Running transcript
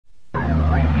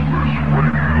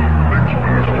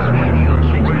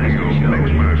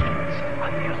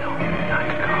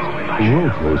The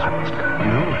Ruthless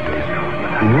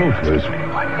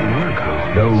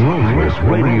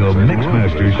Radio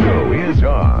Mixmaster Show is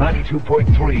on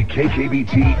 92.3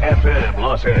 KKBT FM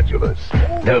Los Angeles.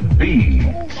 The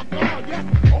Beats.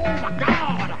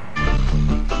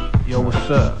 Yo, what's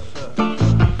up?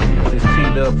 It's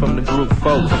T-Dub from the group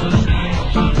Folks.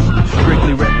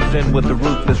 Strictly representing with the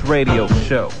Ruthless Radio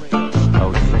Show.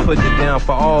 Putting it down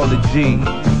for all the G's.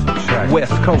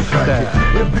 West Coast style.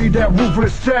 It be that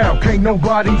ruthless style, can't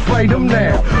nobody play them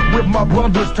now. With my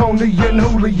brothers Tony and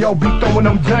Julio, be throwing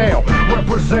them down.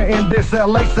 Representing this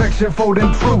LA section for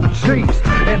them true G's.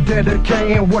 And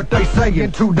dedicating what they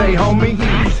saying to they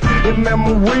homies. In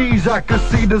memories, I could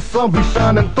see the sun be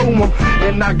shining through them.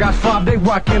 And I got 5, they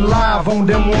rocking live on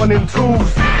them 1 and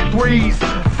 2s, 3s,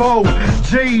 4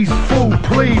 G's, fool,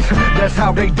 please. That's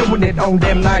how they doing it on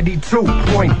them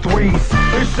 92.3s.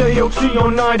 It's A.L.T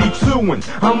on 92 and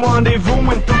I'm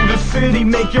rendezvousing through the city.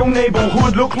 Make your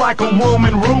neighborhood look like a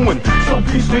Roman ruin. So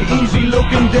peace to Eazy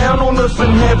looking down on us in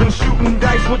heaven. Shooting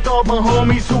dice with all my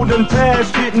homies who done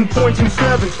passed, hitting points and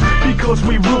 7s. Because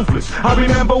we ruthless. I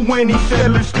remember when he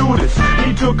said let's do this.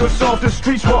 He took us off the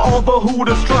streets where all the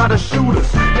hooters try to shoot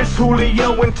us. It's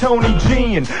Julio and Tony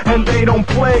G and they don't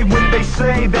play when they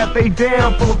say that they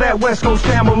down for that West Coast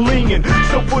Family.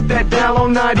 So put that dial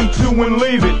on 92 and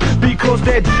leave it. Because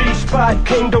that G-spot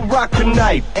came to rock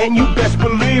tonight, and you best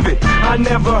believe it. I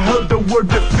never heard the word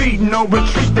defeat, no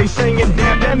retreat. They saying,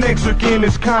 damn, that Mexican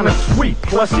is kinda sweet.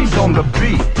 Plus he's on the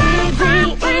beat.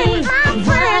 Eazy-E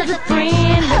was a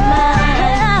friend of mine.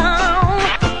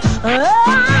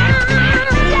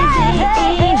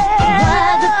 Eazy-E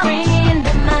was a friend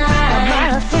of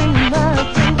mine.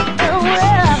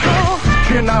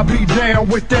 Can I be down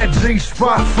with that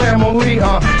G-spot family?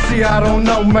 See, I don't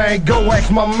know, man. Go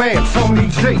ask my man, Tony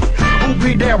G. Who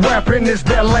be that rapping is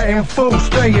that Latin fool,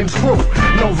 staying true.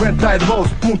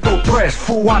 92.3,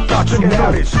 fool, I thought you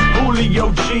knew this.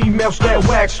 Julio G melts that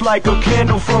wax like a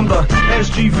candle from the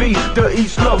SGV. The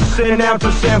East Low sent out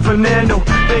to San Fernando.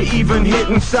 They even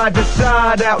hitting side to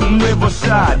side out in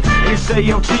Riverside. It's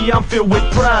A.L.T, I'm filled with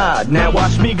pride. Now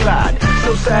watch me glide.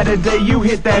 So Saturday you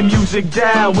hit that music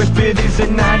dial. If it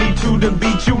isn't 92 to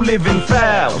beat, you living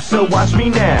foul. So watch me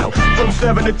now. From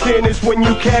 7 to 10 is when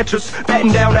you catch us,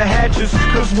 batting down the hatches.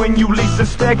 Cause when you least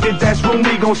suspect it, that's when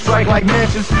we gon' strike like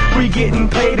matches. We getting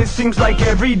paid, it seems like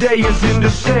every day is in the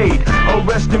shade. Oh,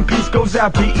 rest in peace goes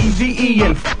out to Eazy-E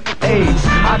and AIDS.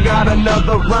 I got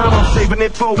another rhyme, I'm saving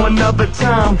it for another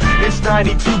time. It's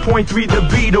 92.3 the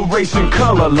beat, erasing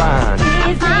color lines.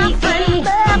 Eazy-E was a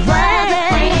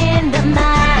friend of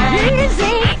mine.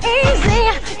 Easy,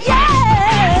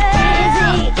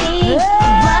 yeah. Eazy-E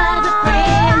was a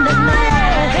friend of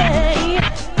mine.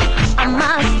 I'm a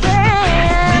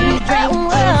drink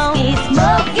whiskey,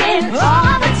 smoking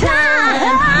all the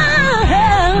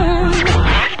time.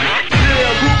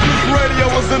 Yeah, Ruthless Radio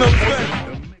was in effect.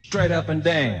 Straight up and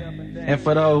down. And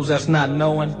for those that's not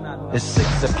knowing, it's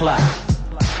 6 o'clock.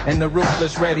 And the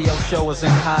Ruthless Radio Show is in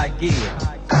high gear.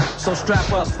 So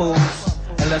strap up, fools,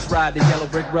 and let's ride the yellow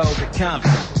brick road to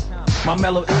Compton. My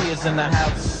Mellow E is in the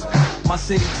house. My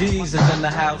City G's is in the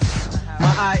house.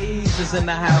 My IE's is in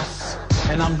the house.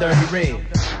 And I'm Dirty Red.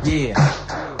 Yeah,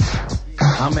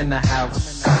 I'm in the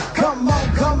house. Come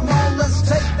on, let's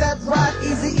take that ride.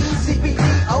 Eazy-E,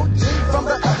 B.E.O.G from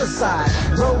the other side.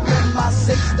 Rollin' my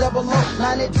 600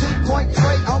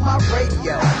 92.3 on my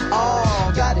radio.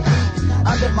 Oh, got heat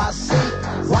under my seat.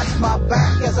 Watch my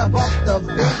back as I bump the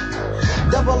beat.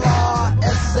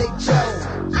 R-S-H-O.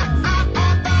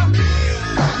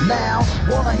 Now,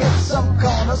 wanna hit some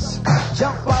corners.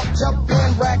 Jump out, jump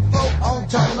in, rack 4 on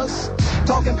toners.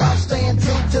 Talking about staying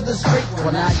true to the street.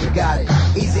 Well, now you got it.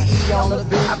 Eazy-E on the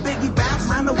beat. I biggie bounce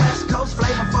round the West Coast.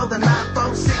 Flavor for the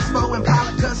 9-4, 6-4, and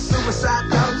Polika, suicide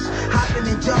dose. Hopping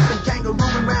and jumping,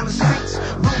 kangarooing around the streets.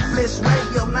 Ruthless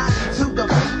Radio, 92 the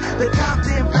beat. The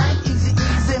Compton Bank,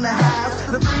 Eazy-E's in the house.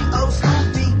 The 3 old school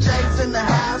DJs in the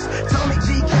house. Tony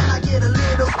G, can I get a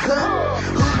little cut?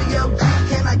 Julio G,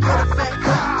 can I get a fat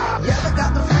cut? Yeah, I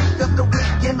got the freak of the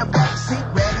week in the backseat.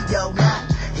 Radio now,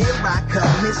 here I come.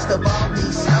 Mr.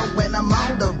 Baldy Snow when I'm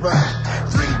on the run.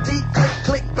 3D, click,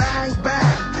 click, bang,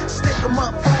 bang. Stick 'em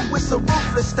up, phone with the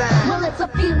ruthless style. Well, it's a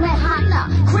feeling hot now,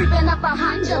 creeping up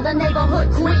behind you. The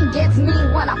neighborhood queen gets me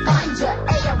when I find you.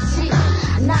 A.L.T,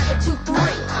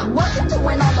 92.3, What you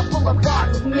doing on the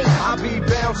boulevard with me? I be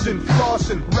bouncing,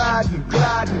 flossing, riding,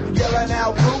 gliding, yelling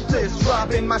out ruthless,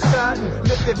 dropping my siding,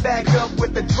 lift it back up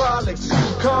with the hydraulics.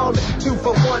 You call it 2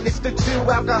 for 1, it's the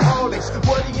 2 alcoholics.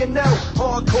 What do you know?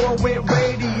 Hardcore went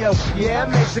radio. Yeah,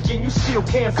 I'm Mexican, you still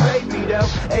can't fade me though.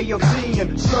 A.L.T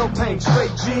and Slow Pain,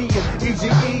 Straight G and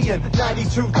Eazy-E and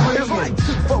 92.3. It's like 2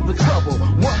 for the trouble,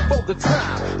 1 for the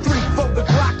time, 3 for the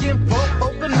Glock and 4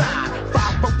 for the 9,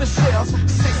 5 for the shells,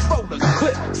 6 for the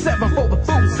clip, 7 for the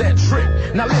fools that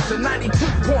trick. Now listen, 92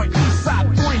 point east side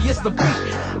 3, it's the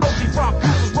beat. OG from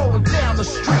Fuse rolling down the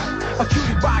street. A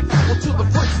cutie by people to the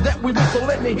freaks that we miss. So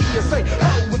let me hear you say,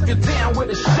 oh, if you're down with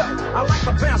a show. I like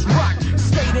to bounce rock,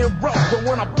 skate and roll, but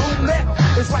when I boom that,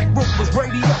 it's like Ruthless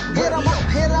Radio. Hit 'em up,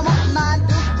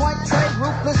 92.3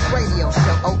 Ruthless Radio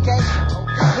Show, okay?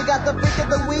 We got the pick of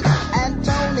the week and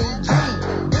Tony G,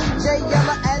 DJ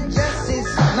Yella and Jesse.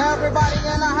 Now everybody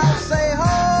in the house say ho.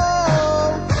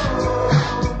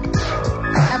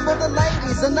 And for the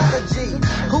ladies, another G,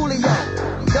 Julio.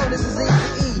 Yo, this is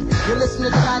Eazy-E. You're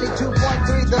listening to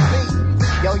 92.3 The Beat.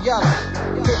 Yo, Yella,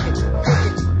 kick it, kick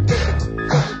it, kick it,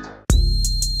 kick it.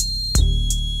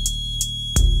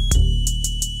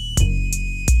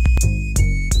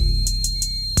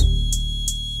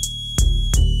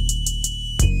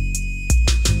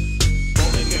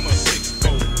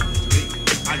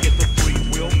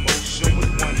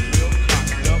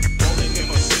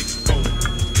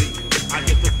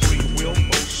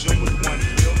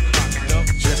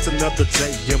 Another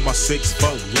day in my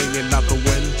 6'4", leaning out the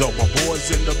window. My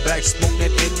boys in the back smoking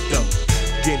Indo,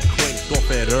 getting cranked off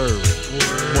at herb.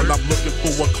 When I'm looking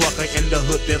for a clucker in the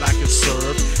hood that I can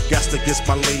serve, got to get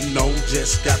my lean on,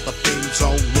 just got the themes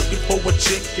on. Looking for a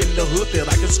chick in the hood that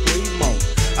I can scream on.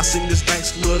 I seen this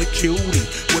nice little cutie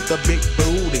with a big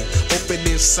booty, open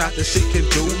inside that she can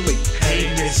do me. Hey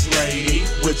Miss Lady,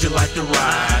 would you like to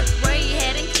ride? Where you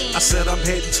heading, King? I said I'm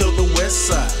heading to the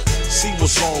west side. She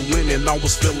was all winning, I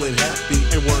was feeling happy.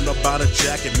 Ain't worrying about a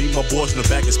jacket, me, my boys in the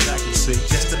back is packing. See,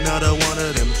 just another one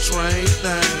of them train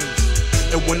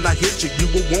things. And when I hit you, you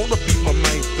will wanna be my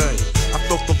main thing. I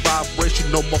felt the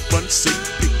vibration on my front seat.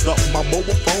 Picked up my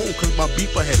mobile phone, cause my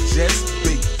beeper had just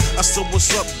beat. I said, what's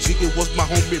up, G? It was my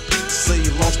homie Pete. Say he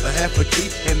lost a half a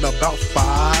key and about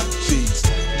 5 G's.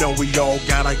 Now we all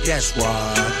got a gas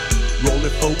ride.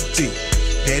 Rolling 4 deep,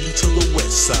 heading to the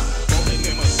west side. Rolling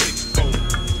in my 6'4".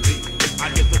 I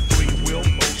get the 3-wheel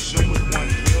motion with 1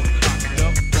 wheel cocked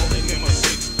up. Rolling in my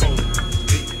 6'4".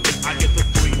 I get the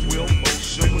 3-wheel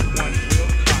motion with 1 wheel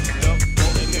cocked up.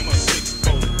 Rolling in my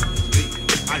 6'4".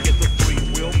 I get the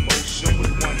 3-wheel motion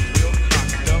with 1 wheel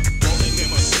cocked up. Rolling in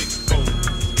my 6'4".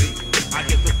 I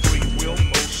get the 3-wheel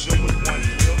motion with 1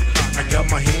 wheel cocked up. I got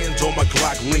my hands on my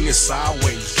Glock leaning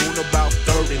sideways, doing about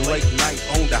 30 late night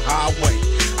on the highway.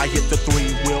 I hit the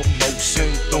 3-wheel motion,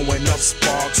 throwing up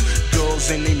sparks. Girls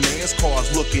in their man's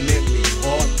cars looking at me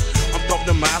hard. I'm talking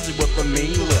to Miley with a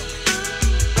mean look.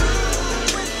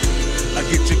 I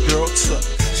get your girl took.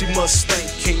 She must think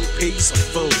King P's a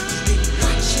fool.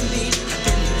 Watching me,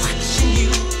 been watching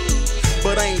you.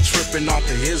 But I ain't tripping off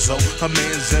the hizzo. Her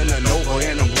man's in an Nova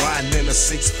and I'm riding in a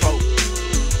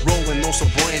 6'4". Rolling on some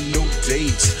brand new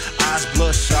D's. Eyes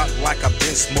bloodshot like I've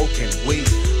been smoking weed.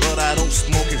 But I don't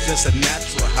smoke, it's just a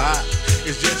natural high.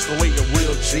 It's just the way a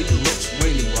real G looks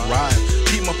when he rides.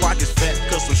 Keep my pockets fat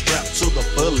cause I'm strapped to the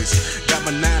fullest. Got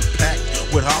my 9-pack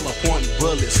with hollow point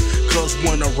bullets. Cause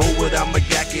when I roll without my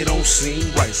yak it don't seem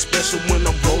right. Especially when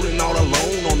I'm rolling all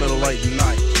alone on a late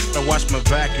night. I watch my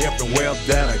back everywhere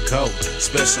that I go.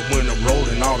 Especially when I'm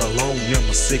rolling all alone in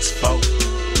my 6'4".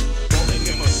 Rolling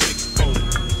in my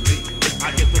 6'4".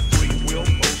 I get the 3-wheel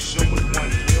motion with 1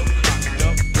 wheel cocked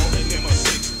up. Rolling in my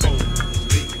 6'4".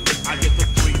 I get the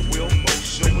 3-wheel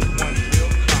motion with 1 wheel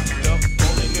cocked up.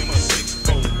 Rolling in my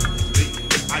 6'4".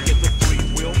 I get the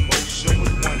 3-wheel motion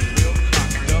with 1 wheel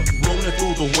cocked up. Rolling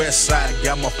through the west side,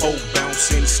 got my 4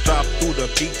 bouncing. Stop through the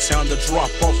P-town to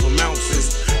drop off some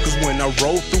ounces. Cause when I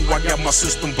roll through, I got my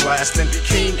system blasting.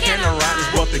 King, can I ride is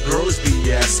what the girls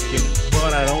be asking.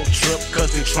 But I don't trip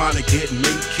cause they trying to get me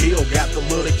killed. Got the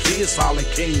little kids hollering,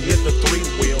 King, hit the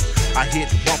 3-wheel. I hit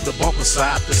bump to bumper,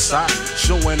 side to side,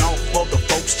 showing off for the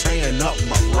folks tearing up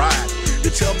my ride.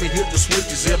 They tell me hit the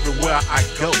switches everywhere I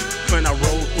go. When I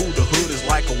roll through the hood, it's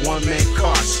like a one-man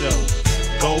car show.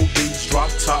 Gold beats, drop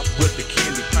top with the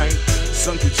candy paint.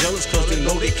 Some get jealous cause they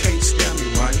know they can't stand me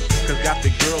right. Cause got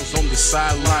the girls on the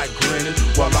sideline grinning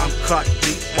while I'm caught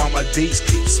deep, while my D's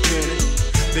keep spinning.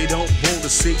 They don't want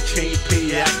to see King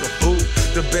P act a fool.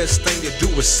 The best thing to do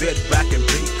is sit back and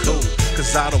be cool.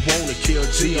 cause I don't wanna kill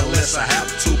G unless I have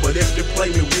to. But if you play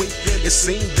me weak, it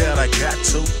seems that I got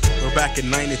to. But back in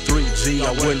 93, G,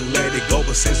 I wouldn't let it go.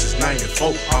 But since it's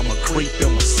 94, I'm a creep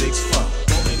in my 6'4".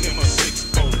 Rolling in my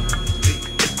 6'4".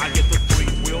 I get the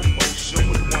 3-wheel motion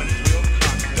with 1 wheel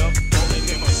cocked up. Rolling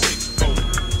in my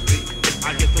 6'4".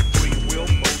 I get the 3-wheel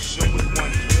motion with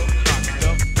 1 wheel cocked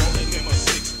up. Rolling in my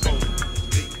 6'4".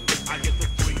 I get the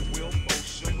 3-wheel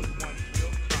motion with 1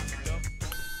 wheel cocked up.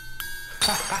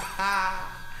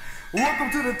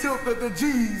 Welcome to the tilt that the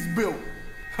G's built.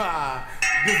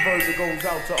 This version goes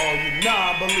out to all you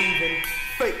non-believing,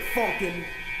 fake funkin',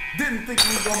 didn't think we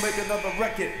was gonna make another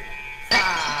record.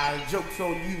 Joke's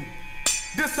on you.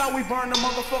 This how we burn the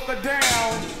motherfucker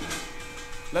down.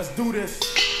 Let's do this.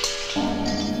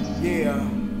 Yeah.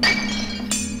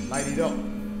 Light it up.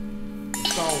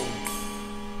 Song.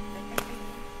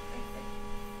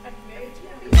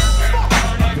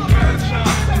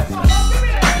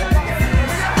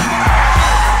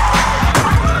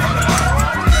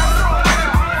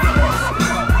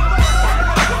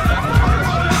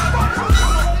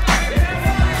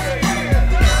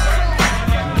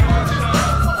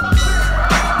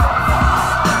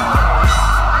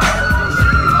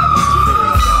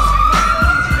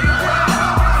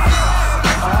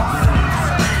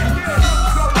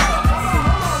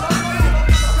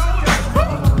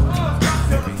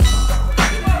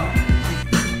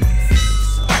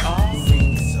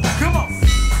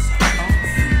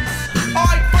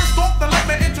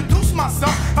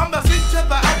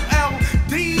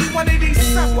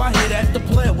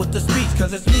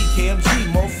 Cause it's me,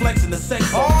 KMG, more flex in the sex.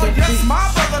 Oh, yes, my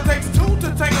brother takes 2 to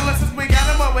tangle us. Since we got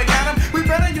him, we got him. We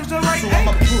better use the right So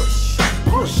I'ma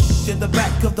push in the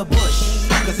back of the bush.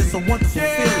 Cause it's a wonderful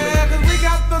feeling. Yeah, cause we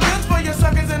got the goods for your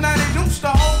suckers and now they juice the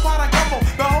whole pot of gumbo,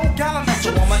 the whole gallon of So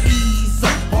I'ma ease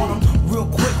up on them real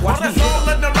quick. Watch me that's all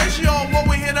in the ratio when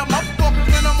we hit them up. Focus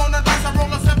when I'm on the dice, I roll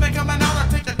a 7 coming out, I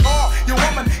take a call. Your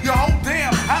woman, your whole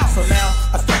damn house. So now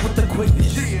I start with the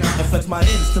quickness and flex my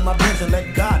ends to my bends and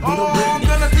let God be the witness. I'm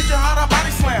gonna teach you how to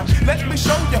body slam. Let me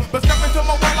show you, but step into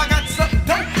my world, I got something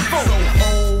dope for you.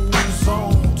 So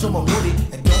hold on to my woody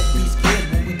and don't be scared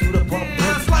when we do the bump.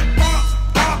 It's like bump,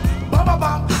 bump, bump, bump,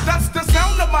 bump. That's the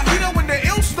sound of my heater when the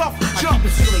ill stuff jump. I keep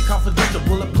it strictly confidential,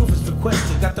 bulletproof is the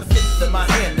question. Got the fix in my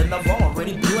hand and I've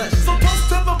already blessed. So toast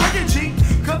to the boogie G,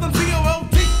 cause I'm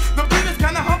C-O-L-T. The beat is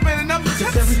kinda humping and I'm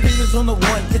Cause everything is on the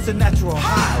one, it's a natural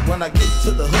high. When I get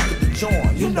to the hook of the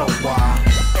joint, you know why.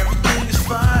 Everything is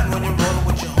fine when you're rolling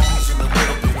with your homies and a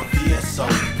little bit of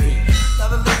V.S.O.P. Now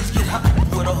the ladies get hot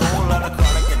with a whole lot of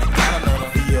chronic and a gallon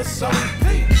of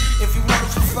V.S.O.P. If you want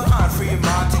it for fun, free your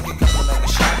mind, take a couple like a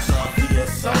shots on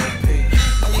V.S.O.P.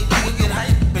 Now you get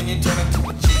hype and you turn into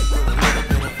a G with a little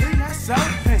bit of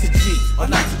V.S.O.P. To G or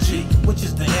not to G, which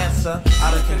is the answer?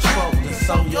 Out of control, and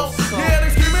so your soul. Yeah, they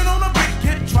screaming on a big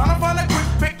kid, trying to find a quick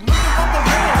pick, looking for the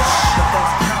real. The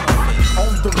best counterfeit,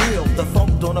 on the real, the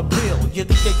funk don't appeal. You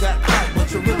think they got caught,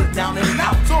 but you're really down and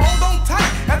out. So hold on tight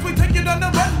as we take you down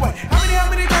the runway. How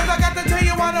many times I got to tell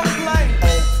you I don't play?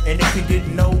 Oh, and if you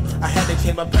didn't know, I had to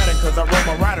change my pattern cause I roll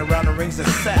my ride around the rings and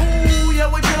sat. Ooh, yeah,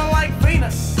 we chillin' like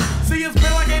Venus. See, it's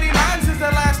been like 89 since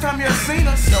the last time you seen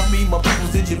us. Tell me, my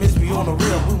peoples, did you miss me on the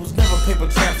real? We was never paper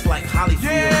champs like Hollywood.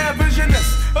 Yeah,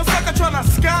 visionist. A sucker tryna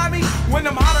sky me when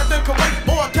I'm hotter than Kuwait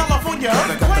or California.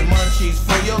 I got the munchies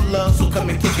for your love, so come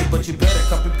and kick it, but you better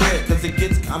come prepared cause it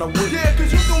gets kinda weird. Yeah,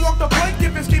 cause you can walk the plank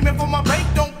if you're scheming for my bank.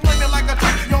 Don't play me like a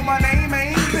trick, yo, my name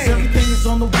ain't Cause big. everything is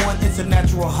on the one, it's a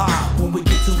natural high. When we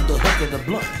get to the hook of the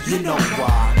blunt, you know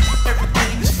why.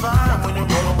 Everything is fine when you're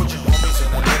rolling with your homies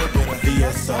and a little bit of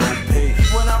V.S.O.P.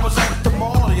 When I was at the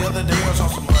mall the other day, I was on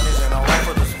some honeys and I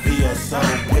offered us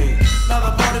V.S.O.P. Now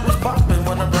the party was popping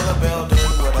when a brother bailed in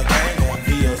with a gang on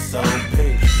V.S.O.P.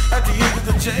 After you get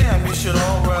the jam, you should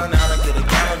all run out and get a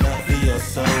gallon of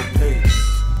V.S.O.P.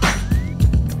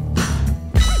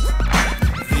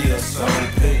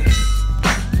 V.S.O.P.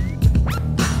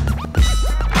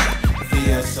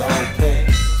 V.S.O.P.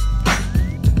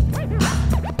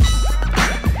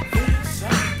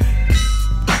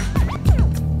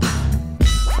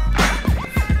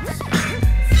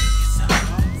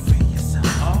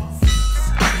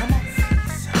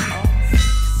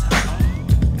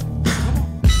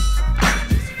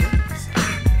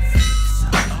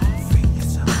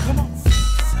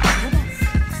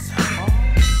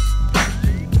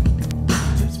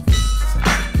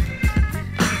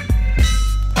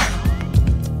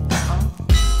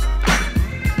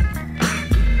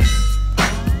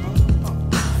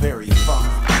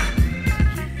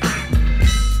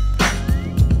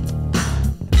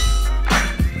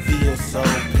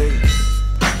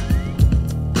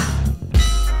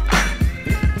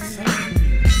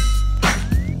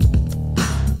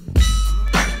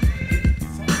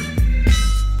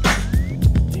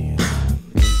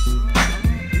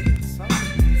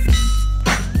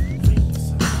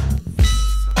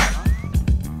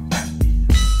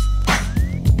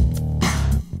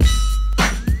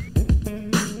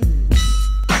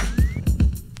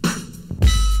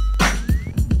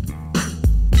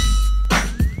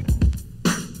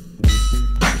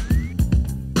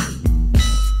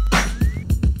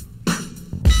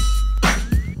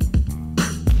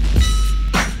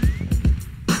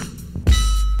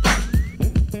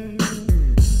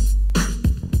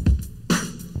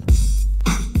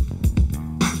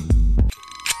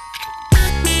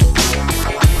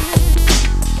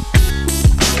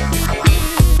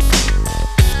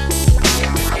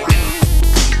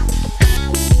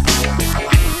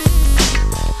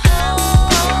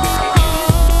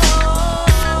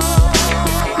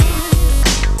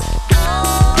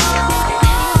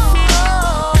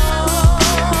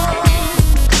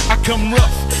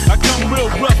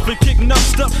 rough and kicking up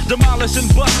stuff, demolishing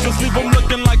busters, leave them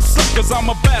looking like suckers. I'm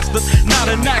a bastard, not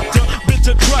an actor, bitch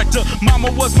a tractor.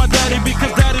 Mama was my daddy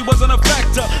because daddy wasn't a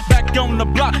factor. Back on the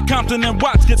block, Compton and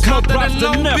Watts gets more props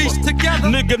than never.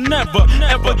 Nigga never,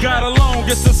 ever got along.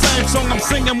 It's the same song I'm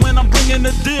singing when I'm bringing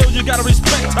the deal. You gotta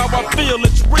respect how I feel,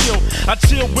 it's real. I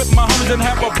chill with my homies and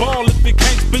have a ball. If you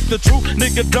can't speak the truth,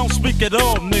 nigga, don't speak at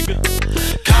all, nigga.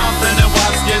 Compton and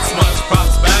Watts gets much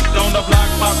props. Back on the block,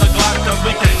 pop the Glock, cause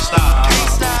we can't stop.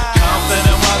 Compton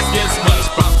and Watts gets much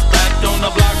props. Back on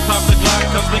the block, pop the Glock,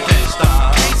 cause we can't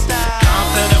stop.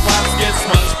 Compton and Watts gets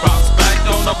much props. Back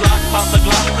on the block, pop the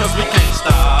Glock, cause we can't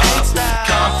stop.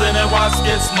 Compton and Watts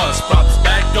gets much props.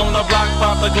 Back on the block,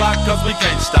 pop the Glock, cause we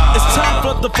can't stop. It's time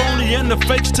for the phony and the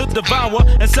fakes to devour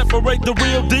and separate the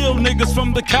real deal niggas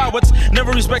from the cowards.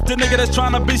 Never respect a nigga that's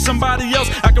trying to be somebody else.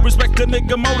 I can respect a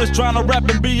nigga more that's trying to rap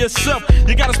and be yourself.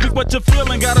 You gotta speak what you're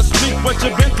feeling, gotta speak what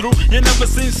you've been through. You never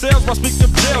seen sales, why speak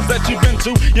of jails that you've been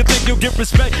to? You think you'll get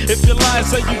respect if you lie and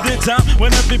say you did time,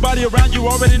 when everybody around you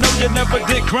already know you never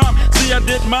did crime. See, I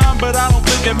did mine, but I don't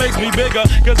think it makes me bigger,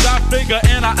 cause I figure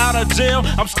and I out of jail,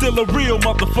 I'm still a real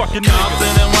motherfucking nigga.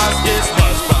 Compton and Watts gets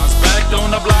much props. Back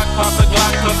on the block, pop the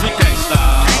Glock, cause we can't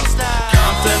stop.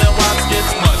 Compton and Watts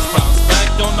gets much props. Back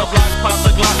on the block, pop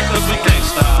the Glock, cause we can't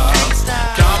stop.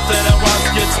 Compton and Watts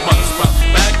gets much props.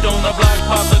 Back on the block,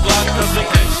 pop the Glock, cause we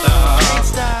can't stop.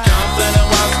 Compton and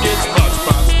Watts gets much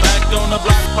props. Back on the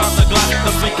block, pop the Glock,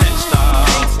 cause we can't stop.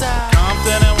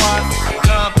 Compton and Watts,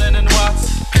 Compton and Watts,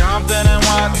 Compton and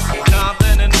Watts, Compton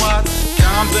and Watts,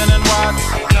 Compton and Watts,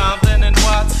 Compton and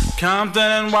Watts, Compton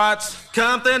and Watts,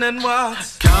 Compton and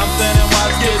Watts, Compton and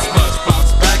Watts gets much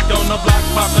props. Back on the block,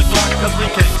 pop the Glock, cause we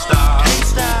can't stop.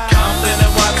 Compton and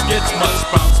Watts gets much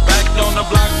props. Back on the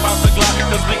block, pop the Glock,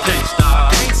 cause we can't stop.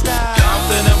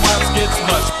 Compton and Watts gets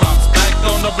much props. Back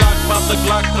on the block, pop the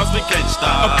Glock, cause we can't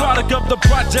stop. A product of the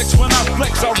projects, when I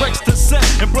flex, I wreck the set.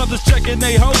 And brothers checking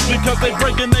they hoes because they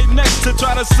breaking they necks to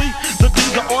try to see the D,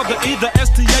 the or the E, the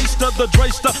STA, the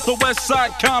Dresta, the West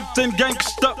Side Compton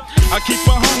Gangsta. I keep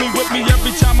a homie with me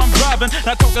every time I'm driving.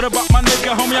 Not talking about my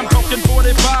nigga, homie, I'm talking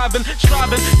 45 and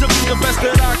striving to be the best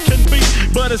that I can be.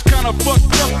 But it's kinda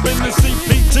fucked up in the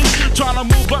CPT. Trying to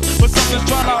move up, but something's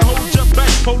trying to hold you back.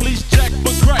 Police jack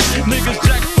for crack, niggas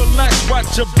jack for lax.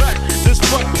 Watch your back, this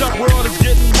fucked up world is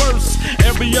getting worse.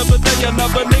 Every other day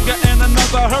another nigga and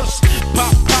another hearse.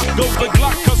 Pop, pop, goes the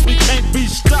Glock, cause we can't be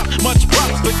stopped. Much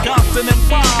props to Compton and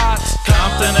Watts.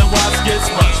 Compton and Watts gets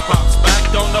much props.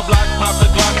 Back on the block, pop the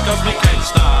Glock, cause we can't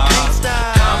stop.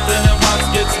 Compton and Watts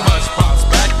gets much props.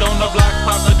 Back on the block,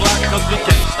 pop the Glock, cause we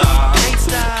can't stop.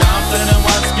 Compton and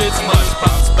Watts gets much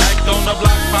props. Back on the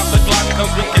block, pop the Glock,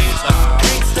 cause we can't stop.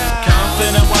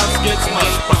 Compton and Watts gets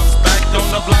much props. Back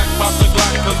on the block, pop the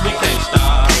Glock, cause we can't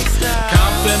stop.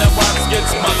 Compton and Watts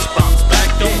gets much props. Back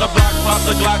on the block, pop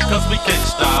the Glock, cause we can't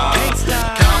stop.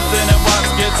 Compton and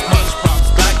Watts gets much props.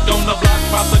 Back on the block,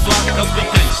 pop the Glock, cause we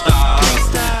can't stop.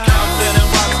 Compton and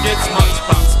Watts gets much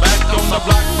props. Back on the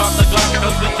block, pop the Glock,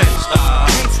 cause we can't stop.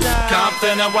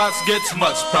 Compton and Watts gets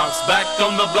much props. Back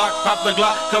on the block, pop the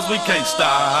Glock, cause we can't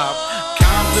stop.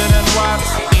 Compton and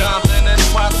Watts, Compton and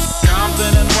Watts,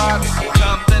 Compton and Watts,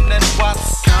 Compton and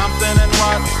Watts, Compton and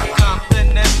Watts,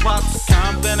 Compton and Watts,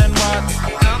 Compton and Watts,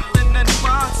 Compton and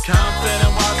Watts, Compton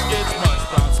and Watts gets much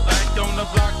props. Back on the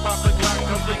block, pop the Glock,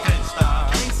 cause we can't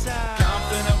stop.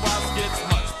 Compton and Watts gets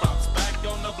much props. Back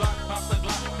on the block, pop the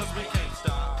Glock, cause we can't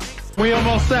stop. We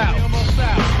almost out.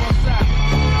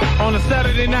 On a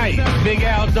Saturday night, Big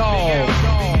A.L.T,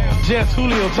 Jess,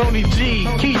 Julio, Tony G,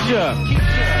 Keisha,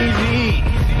 Eazy-E,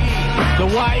 the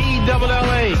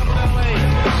Y-E-double-L-A,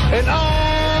 and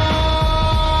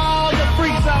all the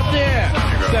freaks out there.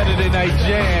 Saturday Night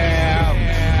Jam.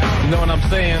 You know what I'm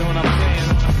saying?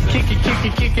 Kick it,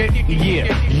 yeah.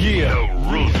 The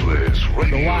Ruthless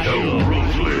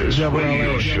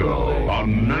Radio Show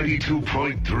on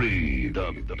 92.3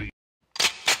 the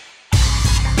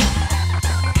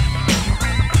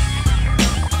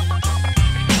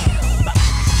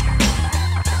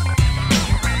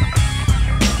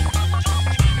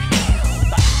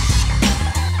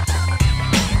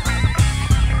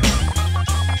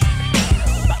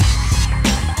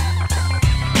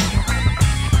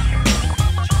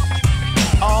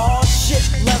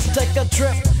take a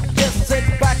trip, just sit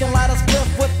back and light a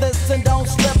spliff with this and don't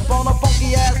slip on a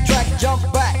funky ass track, jump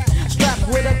back, strapped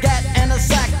with a gat and a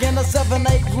sack and a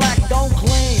 7/8 black, don't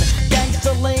clean,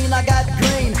 gangsta lean, I got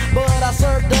green, but I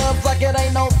serve dubs like it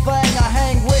ain't no thing, I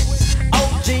hang with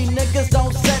OG niggas,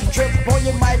 don't set trip or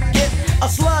you might get a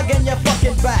slug in your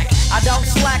fucking back, I don't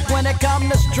slack when it come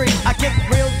to street, I kick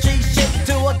real G shit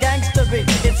to a gangsta beat,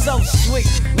 it's so sweet.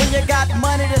 When you got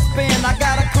money to spend, I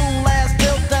got a cool ass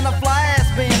tilt and a fly ass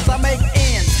Benz. I make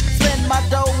ends, spend my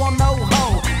dough on no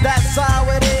hoe. That's how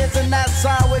it is and that's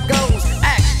how it goes.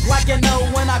 Act like you know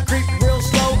when I creep real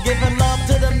slow, giving love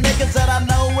to them niggas that I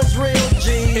know is real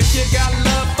G. If you got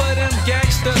love for them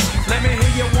gangsters, let me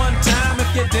hear you one time if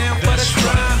you're down for the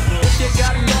crime. If you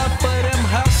got love for them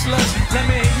hustlers, let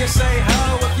me hear you say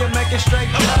ho if you make it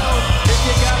straight dough. If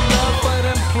you got love for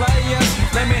them players,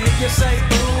 let me hear you say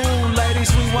ooh,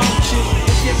 ladies we want you.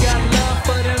 If you got love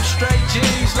for them straight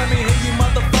G's, let me hear you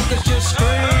motherfuckers just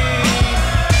scream.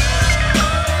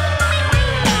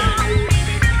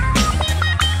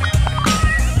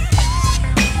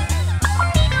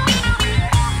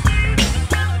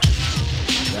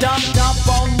 Dump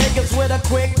on niggas with a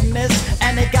quickness,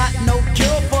 and they got no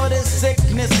cure for this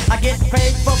sickness. I get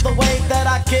paid for the way that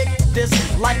I kick this,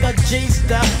 like a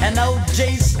G-star, an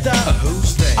OG-star.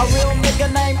 Who's that? A real nigga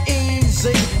named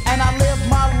Eazy, and I live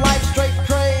my life straight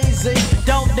crazy.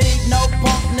 Don't need no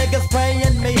punk niggas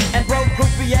paying me, and broke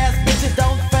groupie ass bitches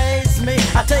don't faze me.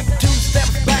 I take 2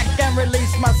 steps back and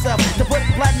release myself to put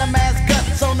platinum ass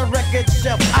guts on the record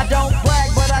shelf. I don't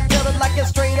brag, but I tell it like it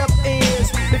straight up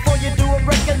is. Before you do a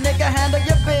record, nigga, handle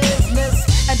your business,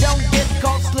 and don't get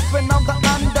caught slipping on the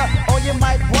under, or you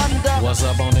might wonder what's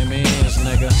up on them ends,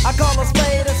 nigga. I call a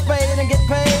spade and get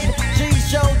paid. G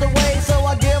showed the way, so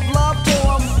I give love to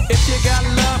them. If you got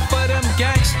love for them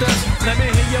gangsters, let me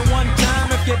hear you one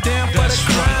time if you're down for the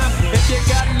crime. If you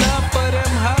got love for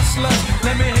them hustlers,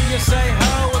 let me hear you say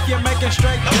ho if you're making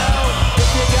straight dough. If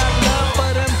you got love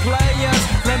for them players,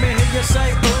 let me hear you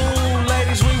say ooh,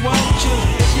 ladies we want you.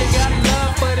 If you got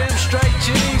love for them straight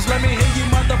G's, let me hear you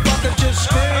motherfuckers just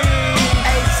scream.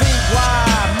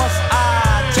 A-C-Y, must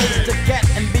I chase the cat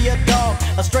and be a dog,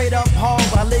 a straight up hog.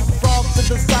 I leapfrog to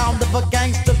the sound of a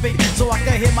gangster beat, so I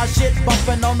can hear my shit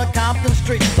bumping on the Compton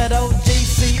street. That O-G-C-R-I-G-N-S,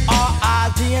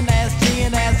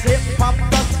 hip-hop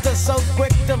thuster, so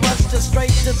quick to rush just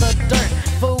straight to the dirt.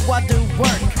 Fool, I do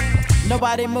work.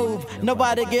 Nobody move,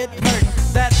 nobody get hurt.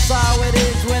 That's how it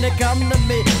is when it come to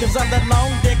me, cause I'm that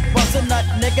long dick bustin' nut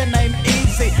nigga named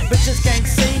Eazy. Bitches can't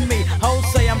see me, hoes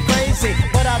say I'm crazy,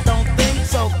 but I don't think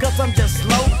so, cause I'm just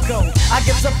loco. I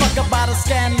give a fuck about a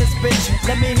scandalous bitch.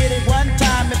 Let me hit it one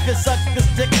time if you suck this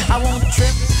dick. I won't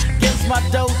trip, gives my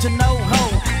dough to no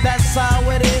hoe. That's how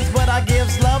it is, but I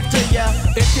gives love to ya.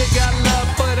 If you got love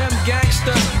for them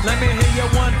gangsters, let me hear you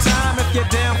one time if you're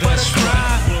down for the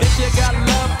crime. If you got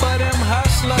love for them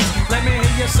hustlers, let me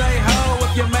hear you say ho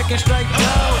if you're making straight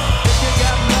dough. If you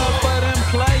got love for them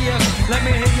players, let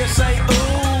me hear you say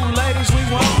ooh, ladies we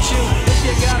want you. If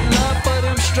you got love for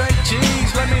them straight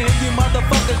G's, let me hear you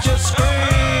motherfuckers just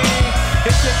scream.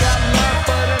 If you got love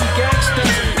for them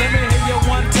gangsters, let me hear you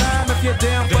one time if you're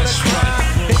down for the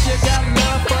crime. If you got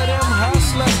love for them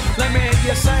hustlers, let me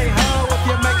hear you say ho if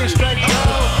you're making straight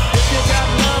dough. If you got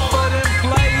love for them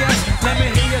players, let me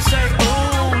hear you say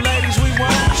ooh, ladies we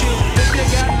want you. If you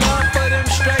got love for them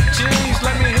straight G's,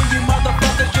 let me hear you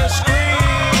motherfuckers just scream.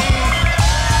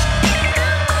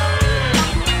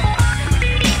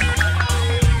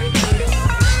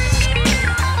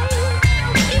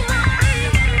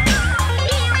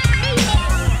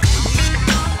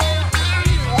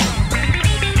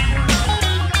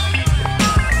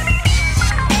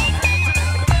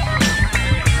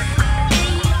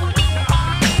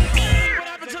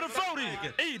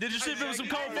 Did you see if there was some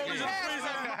cold 40s in the freezer?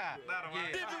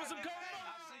 If there was some cold.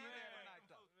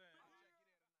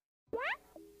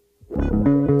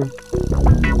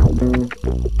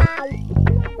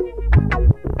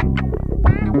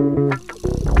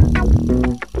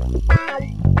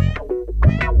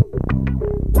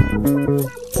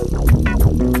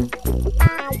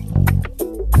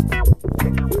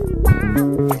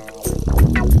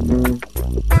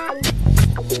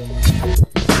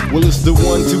 Well, it's the 1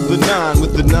 to the 9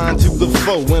 with the 9 to the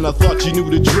 4. And I thought you knew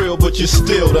the drill, but you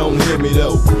still don't hear me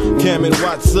though. Cam and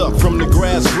Watts up from the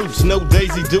grassroots. No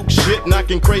Daisy Duke shit,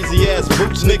 knocking crazy ass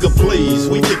boots. Nigga, please,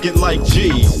 we kick it like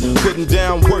G's. Putting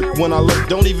down work when I look,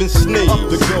 don't even sneeze. Up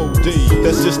the gold D,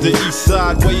 that's just the east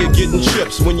side way of getting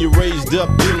chips. When you're raised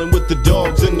up dealing with the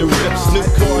dogs and the rips. New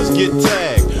cars get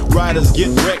tagged, riders get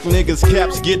wrecked. Niggas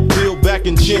caps get peeled back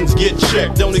and chins get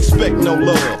checked. Don't expect no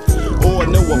love or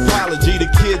no apology. The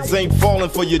kids ain't falling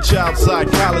for your child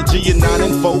psychology. You're 9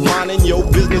 and 4, minding your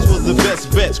business was the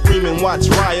best bet. Screaming, watch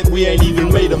riot, we ain't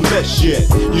even made a mess yet.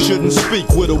 You shouldn't speak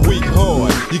with a weak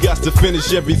heart. You got to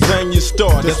finish everything you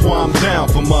start. That's why I'm down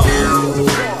for mine.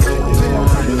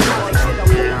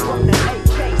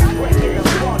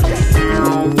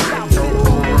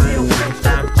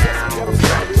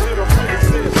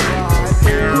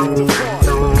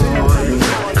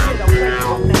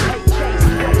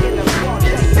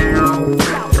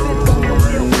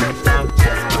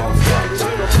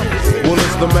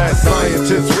 the mad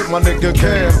scientist with my nigga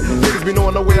Cam. Niggas be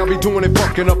knowing the way I be doing it,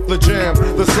 fucking up the jam.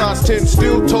 The size 10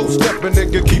 still toe stepping,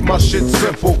 nigga, keep my shit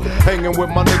simple. Hanging with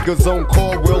my niggas on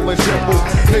Caldwell and Temple.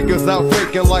 Niggas out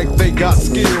faking like they got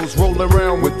skills, rolling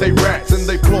around with they rats and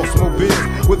they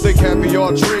mobiles with they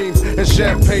caviar dreams and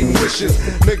champagne wishes.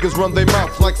 Niggas run their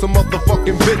mouths like some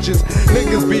motherfucking bitches.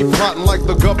 Niggas be plotting like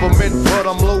the government, but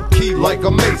I'm low key like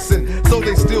a Mason. So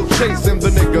they still chasing the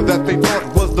nigga that they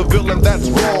thought was the villain. That's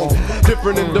wrong.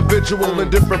 Different individual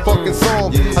and different fucking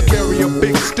song. I carry a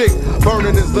big stick,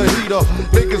 burning is the heater.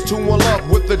 Niggas too in love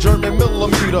with the German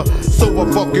millimeter. So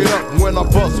I fuck it up when I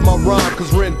bust my rhyme.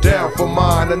 Cause Ren down for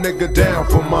mine, a nigga down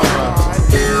for mine.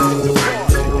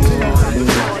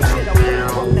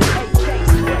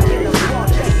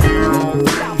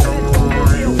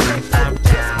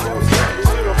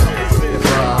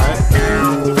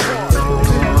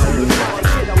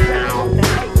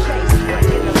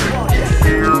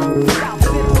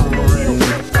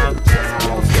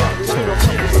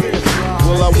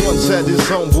 Had this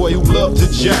homeboy who loved to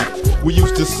jack. We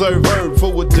used to serve herb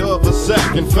for a dove a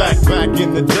sack. In fact, back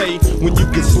in the day, when you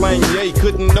could slang yay,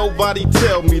 couldn't nobody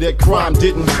tell me that crime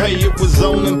didn't pay. It was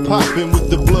on and popping with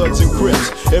the Bloods and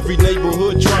Crips. Every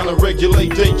neighborhood trying to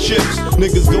regulate they chips.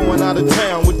 Niggas going out of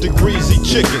town with the greasy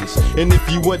chickens. And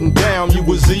if you wasn't down, you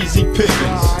was easy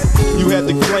pickings. You had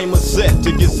to claim a set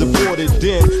to get supported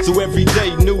then. So every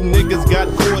day new niggas got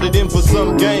courted in for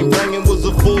some game. Banging was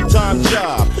a full-time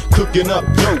job. Cooking up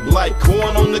dope like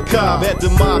corn on the cob. Had to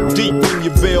mob deep when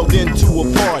you bailed into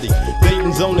a party.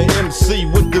 Dayton's on the MC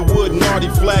with the wood naughty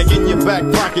flag in your back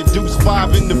pocket. Deuce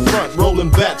 5 in the front, rolling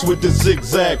bats with the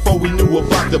zigzag. Before we knew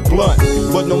about the blunt.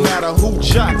 But no matter who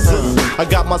jocks us, I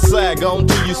got my sag on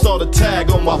till you saw the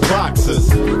tag on my boxers.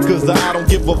 Cause the I don't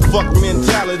give a fuck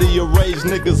mentality will raise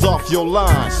niggas off your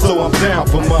line. So I'm down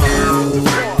for mine.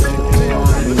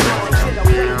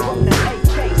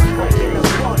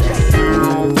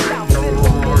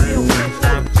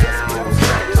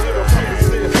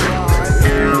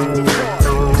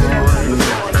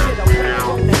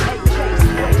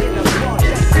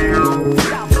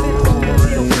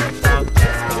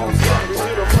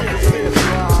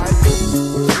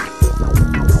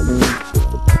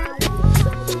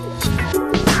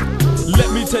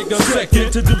 Take a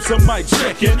second to do some mic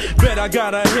checking. Bet I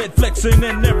got a head flexing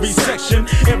in every section.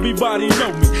 Everybody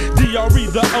know me, D.R.E.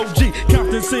 the OG,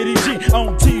 Compton City G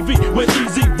on TV with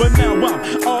Eazy. But now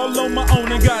I'm all on my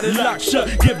own and got it locked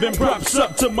shut. Giving props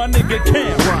up to my nigga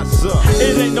Cam.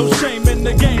 It ain't no shame in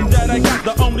the game that I got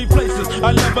the only places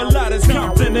I love a lot is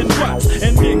Compton and Watts.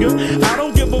 And nigga, I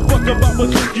don't give a fuck about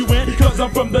what clique you in. Cause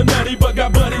I'm from the nutty but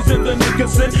got buddies in the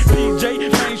Nickerson,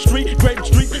 PJ, Main Street, Grape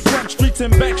Street, Front Streets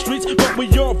and Back Streets. But we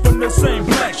all from the same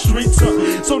black streets,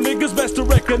 so niggas best to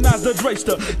recognize the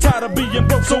Dresta. Tired of being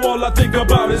broke, so all I think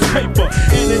about is paper.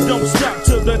 And it don't stop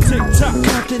to the tick-tock.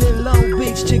 Compton and Long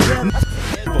Beach together.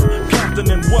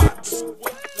 Compton and Watts.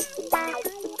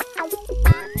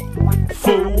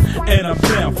 Fool, and I'm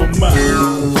down for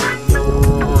mine.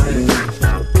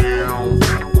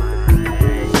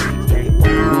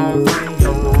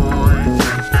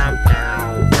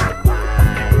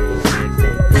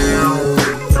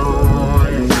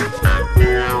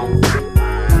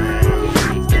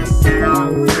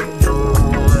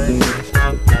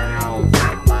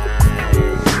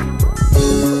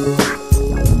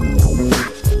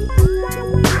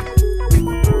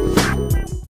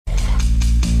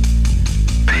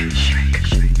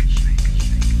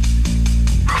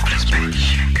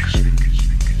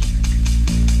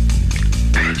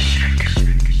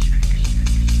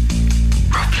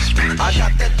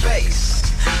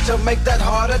 Make that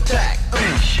heart attack.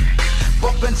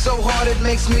 Bumping so hard it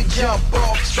makes me jump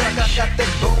off track. I got that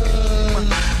boom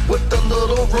with the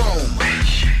little room.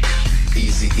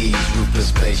 Eazy-E's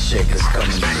Ruthless Bass Shakers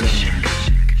coming soon.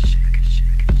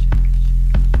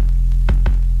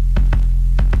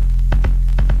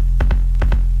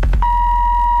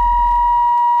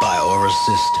 By Aura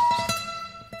Systems.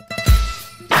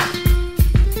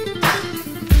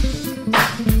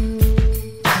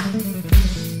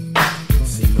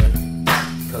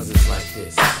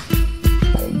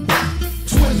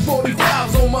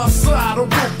 A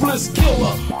ruthless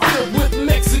killer, filled with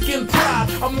Mexican pride.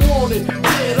 I'm wanted,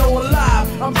 dead or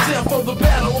alive. I'm down for the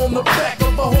battle on the back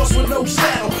of a horse with no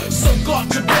saddle. So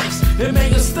guard your base and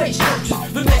make a stage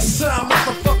coaches. The next time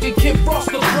motherfucking Kid Frost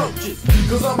approaches.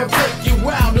 Cause I'ma take you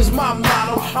out is my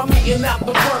motto. I'm eating out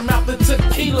the worm out the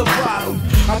tequila bottle.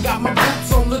 I got my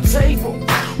boots on the table.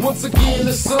 Once again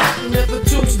it's something that the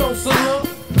tombstone salute.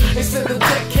 They said the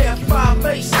deck had 5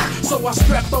 aces, so I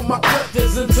strapped on my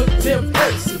weapons and took 10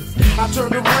 paces. I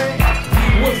turned around,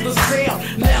 was the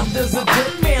sound. Now there's a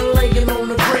dead man laying on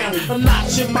the ground. A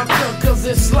notch in my gun cause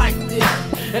it's like this.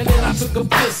 And then I took a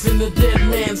piss in the dead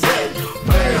man's head.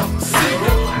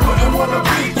 Bamseeya, wouldn't wanna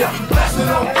be ya. Blasting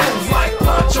on fools like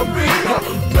Pancho Villa.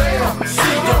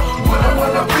 Bamseeya, wouldn't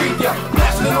wanna be ya.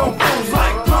 Blasting on fools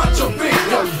like Pancho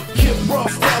Villa. Kid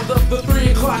Ross fouled up the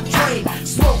 3 o'clock train.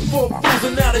 Smoke for fools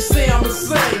and now they say I'm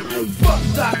insane. Fuck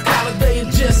Doc Holliday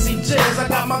and Jesse James. I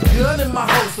got my gun in my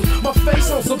holster, my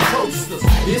face on some posters.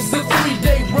 It's a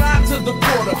 3-day ride to the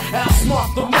border.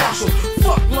 Outsmart the marshal,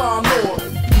 fuck law and order.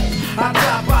 I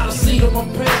die by the seat of my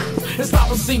pants and stop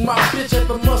and see my bitch at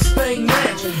the Mustang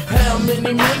Ranch. How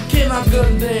many men can I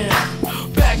gun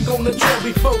down? Back on the trail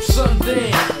before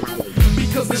sundown.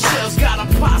 Because the shells got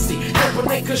a posse, hoping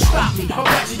they could stop me.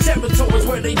 Apache territories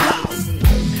where they lost.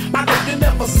 I know you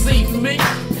never see me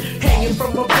hanging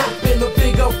from a rope in a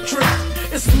big oak tree.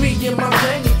 It's me and my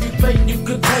gang. If you think you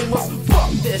could tame us, fuck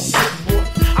that shit, boy.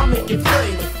 I make it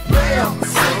famous.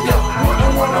 Bamseeya,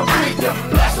 wouldn't wanna be ya.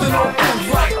 Blasting on fools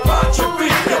like Pancho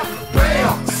Villa.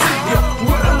 Bamseeya,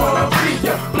 wouldn't wanna be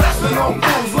ya. Blasting on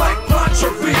fools like Pancho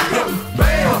Villa.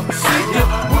 Bamseeya,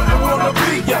 wouldn't wanna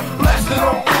be ya. Blasting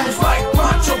on fools like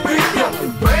Pancho Villa.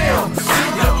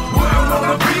 Bamseeya, wouldn't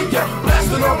wanna be ya.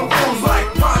 Blasting on fools like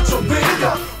Pancho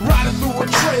Villa. Riding through a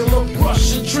trail of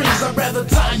brush and trees. I'd rather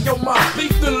die on my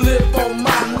feet than live on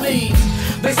my knees.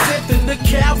 They sent in the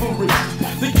cavalry,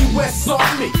 the U.S.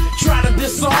 Army, try to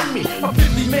disarm me. A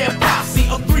 50-man posse,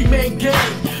 a 3-man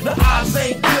gang. The odds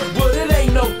ain't good, but it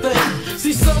ain't no thing.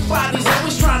 See, somebody's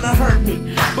always trying to hurt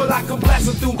me, but I can blast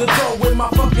them through the door with my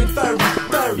fucking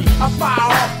 30-30. I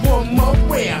fire off one more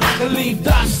round and leave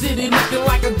Dodge City looking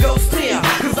like a ghost town.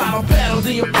 Cause I don't battle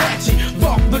the Apache,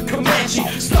 fuck the Comanche,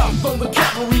 stop from the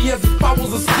cavalry as if I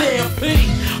was a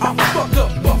stampede. I fuck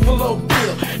up Buffalo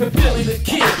Bill and Billy the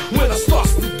Kid when I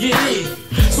starts to get in.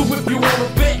 So if you wanna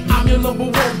bet, I'm your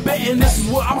 #1 bet, and this is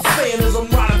what I'm saying as I'm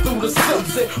riding through the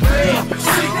sunset.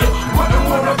 Bamseeya, wouldn't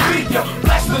wanna be ya.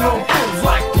 Blasting on fools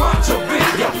like Pancho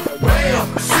Villa.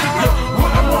 Bamseeya,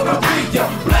 wouldn't wanna be ya.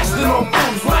 Blasting on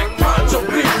fools like Pancho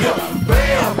Villa.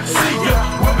 Bamseeya,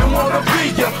 wouldn't wanna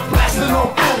be ya. Blasting on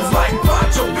fools like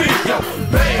Pancho Villa.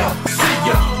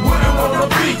 Bamseeya, wouldn't wanna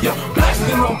be ya.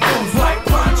 Blasting on fools like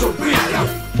Pancho Villa.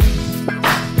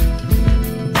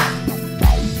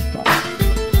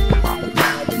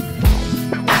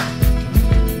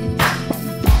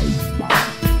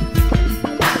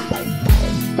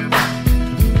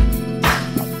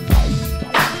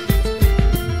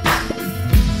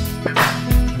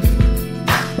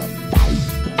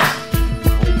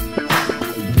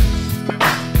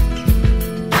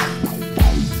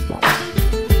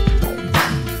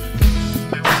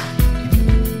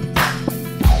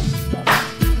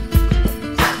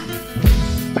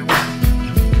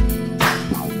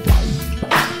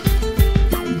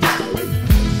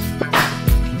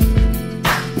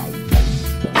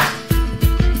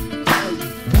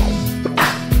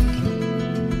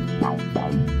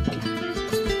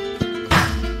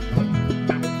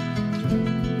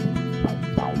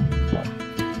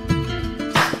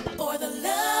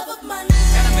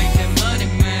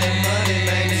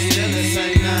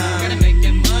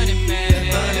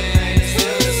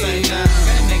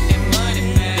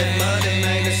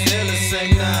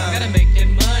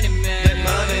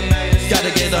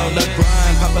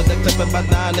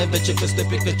 Bitch, if it's the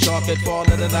pick a chalk and fall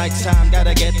in the night time,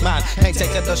 gotta get mine. Ain't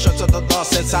taking the shots of the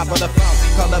loss inside of the phone.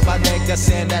 Call up my nigga,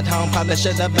 send at home,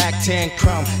 polishing the Mac 10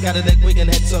 chrome. Got a dick we can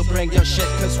hit, so bring your shit,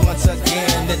 cause once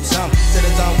again it's on. To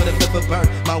the zone with a flip of bird,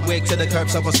 my wig to the curb,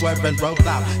 so I swerve and roll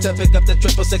out. To pick up the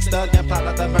 666 thug and plot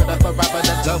out the murder for robbing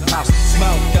the dope house.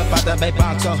 Smoke up out the Bay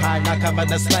bomb so high, now coming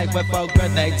to slay with 4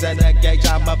 grenades and a gauge.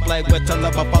 I'ma play with till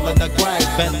I'm fall in the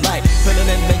grave and light. Filling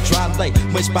in the dry late,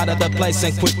 we spotted the place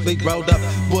and quickly rolled up.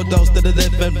 Bulldozed to the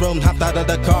living room, hopped out of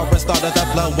the car and started to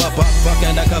blow up.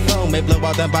 Fucking the kaboom, it blew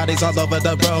all them bodies all over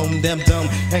the room. Them doom,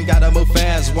 and gotta move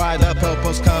fast, why the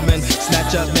popo's coming.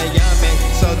 Snatch up me yummy,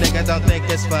 so niggas don't think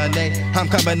it's funny. I'm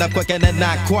coming up quick and then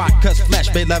not quack, cause flesh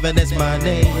be loving his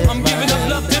money. I'm giving up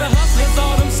love to the hustlers,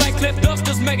 all them St. Cliff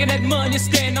dusters, making that money,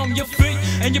 stand on your feet.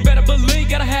 And you better believe,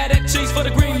 gotta have that cheese for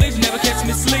the green leaves, never catch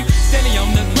me sleep. Steady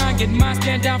on the grind, getting mine,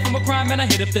 stand down from a crime, and I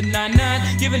hit up the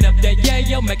 99. Giving up that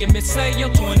yayo, making me say yo,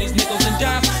 20s, nickels and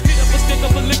dimes. Hit up a stick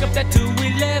up and lick up that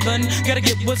 211. Gotta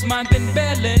get what's mine, then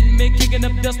bailing. Me kicking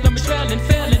up dust, I'm trailing,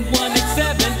 failing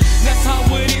 187. That's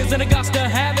how it is, and I got to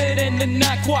have it, and then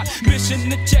not quite. Mission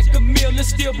to check a meal and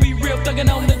still be real, thugging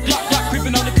on the clock,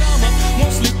 creeping on the come up.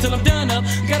 Won't sleep till I'm done up.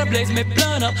 Gotta blaze me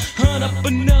blunt up, hunt up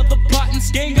another pot and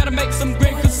skin. Gotta make some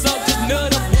green, cause so just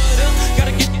nut up, what up.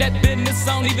 Gotta get that business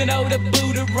on don't even know the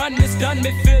boo to run. It's done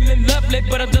me feeling lovely,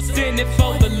 but I'm just in it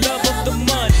for the love of the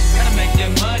money. Gotta make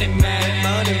that money, man.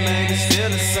 Money, man, it's still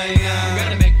the same now.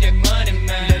 Gotta make that money,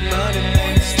 man. That money,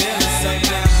 man, it's still the same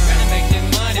now. Gotta make that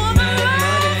money, man. That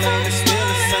money, man, it's still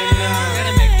the same now.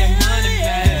 Gotta make that money,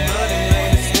 man. That money,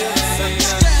 man, it's still the same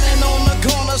now. Standing on the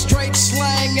corner, straight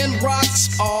slanging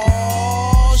rocks.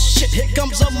 Oh shit, here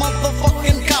comes a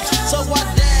motherfucking cop. So I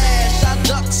dash, I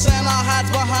ducks, and I hide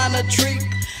behind a tree,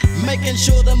 making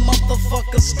sure the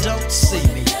motherfuckers don't see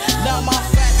me. Now my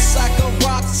fat sack of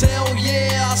rocks, hell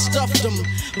yeah, I stuffed them.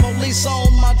 Police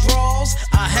on my drawers,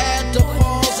 I had to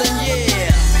pause, and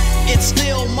yeah, it's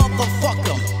still motherfuck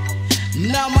 'em.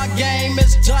 Now my game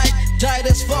is tight, tight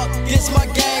as fuck. It's my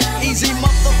game, easy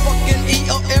motherfucking E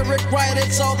or Eric Wright,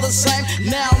 it's all the same.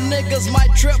 Now niggas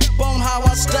might trip on how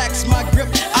I stacks my grip.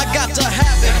 I got to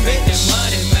have it, bitch.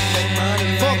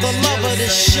 For the love of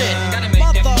this shit,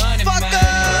 motherfucker.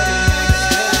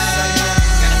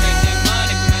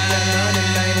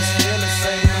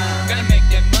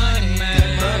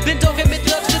 Then don't get me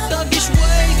touch the thuggish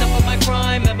ways. Up on my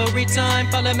crime every time.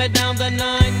 Follow me down the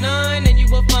 9-9 and you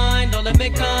will find all of me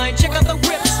kind. Check out the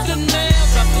rips, the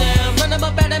nails drop down. Run them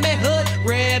up out of me hood,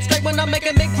 rip. Straight when I'm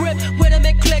making me grip, when I'm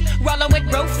in click. Rollin'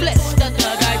 with Ruthless, the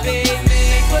thug I be me.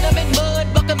 Put them in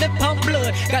mud, buck them in pump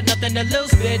blood. Got nothing to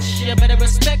lose, bitch. You better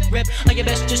respect rip. Or you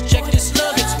best just check this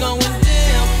slug, it's going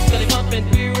down. Steady pumping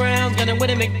 3 rounds, gunning with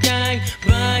him and gang.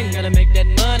 Bang, gotta make that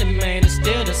money, man. It's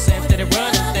still the same, steady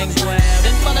running things wild.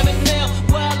 In front of it now,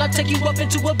 while I take you up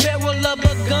into a barrel of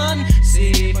a gun.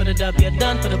 See, for the W,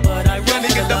 done for the bud, I run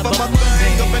for the love of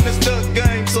money. Up in the stud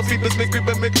game, so people's been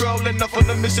creeping, me crawling off on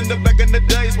the mission. The back in the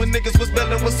days when niggas was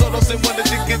belling with solos and wanted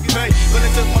to get paid. When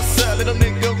they took my side, little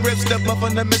nigga rip, step up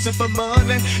on the mission for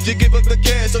money. You give up the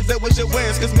cash, so that was your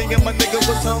ass, cause me and my nigga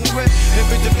was hungry. And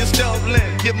bitch, if you're stolen,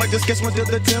 you might just catch one to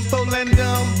the tempo and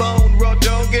down bone, raw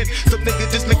dogging. Some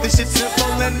niggas just make this shit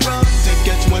simple and run. To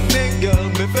catch one nigga,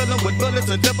 me fillin' with bullets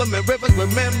and double me rivers.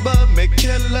 Remember me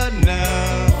killer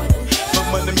now. From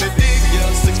under me dig ya,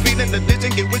 6 feet in the ditch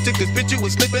and get with you, cause bitch you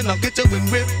was slipping. I'll get you and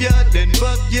rip ya, then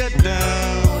buck ya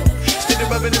down. Steady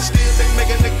rubbing and still ain't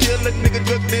making a killing. Nigga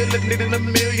drug dealer, needing a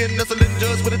million. Hustling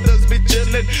drugs where the thugs be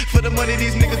chillin'. For the money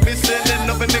these niggas be selling.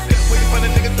 Up in the gut where you find a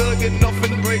nigga thuggin' off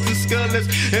and breaks and scullers.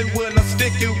 And when I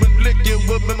stick you and lick you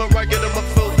up, remember I get them up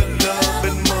for the love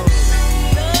and more.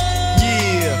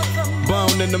 Yeah,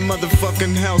 bone in the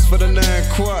motherfucking house for the 9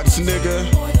 quarts, nigga.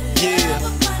 Yeah,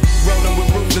 rollin' with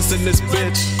Ruthless in this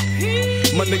bitch.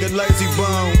 My nigga Lazy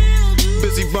Bone,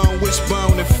 Busy Bone,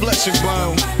 Wishbone, and Flesh and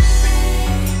Bone.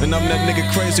 And I'm that nigga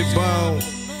Crazy Bone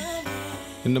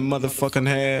in the motherfucking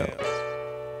hell.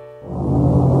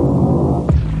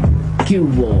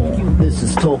 Q-Wall, this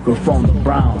is talking from the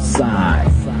brown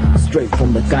side, straight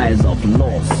from the guys of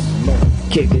Lost,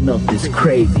 kicking up this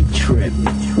crazy trip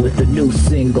with the new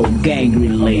single Gang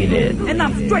Related. And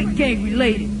I'm straight gang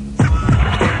related.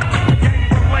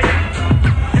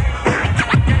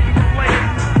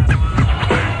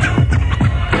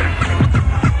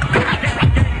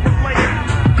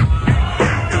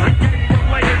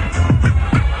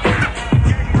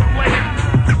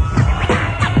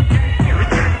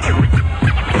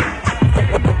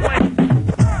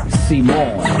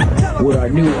 With our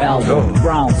new album,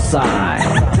 Brown Side,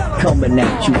 coming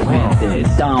at you handed,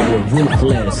 down with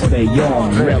Ruthless,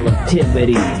 beyond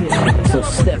relativity. So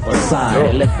step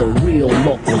aside, let the real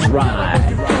locals ride.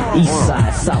 East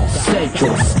side, South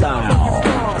Central style.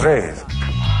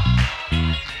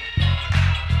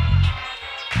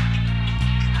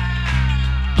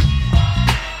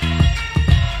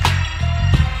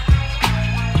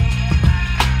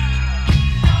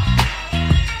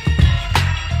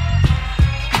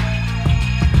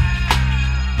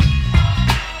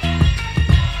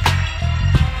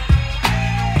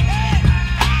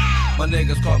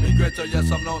 Niggas call me Gritto,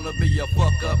 yes I'm known to be a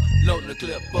fuck up. Loading the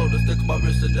clip, folder, stick my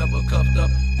wrist and never cuffed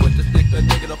up. With the stick, the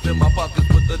nigga up in my pockets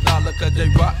with the dollar. Cause they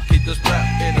rock, keep the strap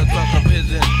in the trunk of his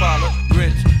Impala.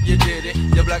 Grinch, you did it,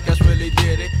 your black ass really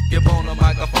did it. Give on the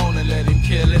microphone and let him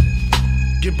kill it.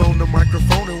 Get on the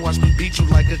microphone and watch me beat you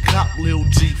like a cop. Lil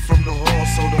G from the hall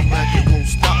so the racket won't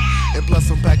stop. And plus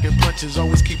I'm packing punches,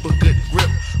 always keep a good grip.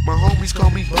 My homies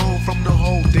call me Bone from the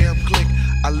whole damn clique.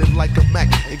 I live like a Mac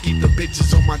and keep the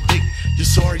bitches on my dick. Your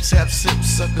sorries have sips,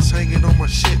 suckers hanging on my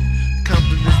shit.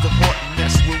 Compton is the heart and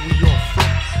that's where we all from.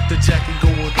 The jacking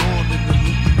going on and the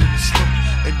looting in the slump.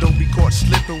 And don't be caught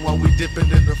slipping while we dipping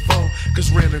in the phone.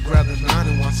 Cause Ren and grab the 9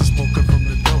 and watch the smoker from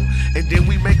the door. And then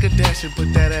we make a dash and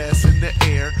put that ass in the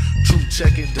air. True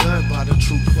checking done by the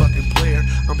true fucking player.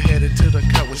 I'm headed to the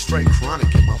cut with straight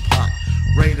chronic in my pot.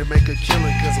 Ready to make a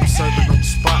killing cause I'm serving on the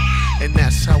spot. And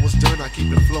that's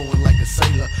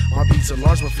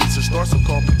enlarge my features start, so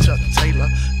call me Chuck Taylor.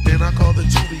 Then I call the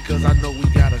juvie, cause I know we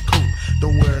got a coup.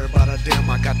 Don't worry about a damn,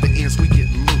 I got the ends, we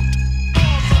getting loot.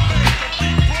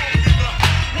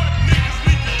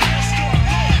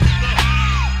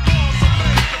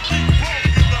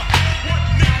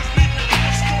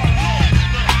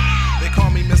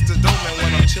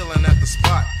 Chillin' at the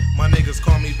spot. My niggas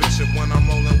call me Bishop when I'm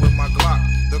rollin' with my Glock.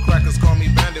 The crackers call me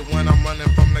Bandit when I'm running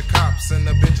from the cops. And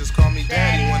the bitches call me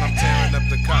Daddy when I'm tearing up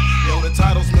the cop. Yo, the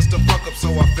title's Mr. Fuck Up,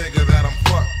 so I figure that I'm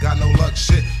fucked. Got no luck,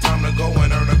 shit, time to go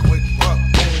and earn a quick buck.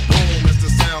 Boom, boom, it's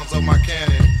the sounds of my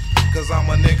cannon. Cause I'm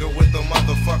a nigga with the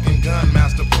motherfucking gun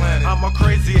master planning. I'm a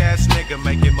crazy ass nigga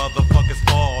making motherfuckers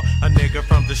fall. A nigga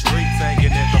from the streets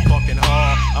hanging in the fucking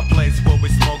hall. A place where we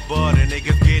smoke bud and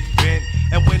niggas get bent.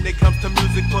 And when it comes to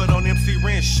music, put on MC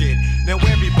Ren shit. Now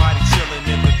everybody chillin'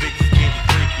 and the bitches getting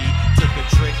freaky. Took a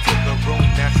trick to the room,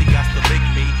 now she got to lick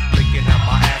me. Licking out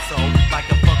my asshole like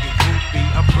a fucking groupie.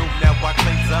 I'm through now, I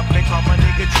cleans up, they call my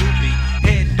nigga Juvie.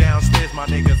 Heading downstairs, my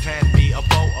niggas hand me a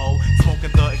BO.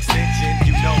 Smoking the extension,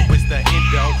 you know it's the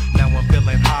endo. Now I'm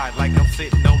feeling high like I'm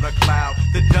sitting on a cloud.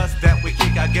 The dust that we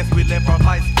kick, I guess we live our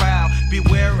life proud.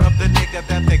 Beware of the nigga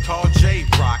that they call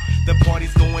J-Rock. The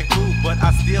party's going cool, but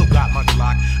I still got my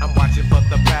Glock. I'm watching for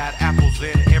the bad apples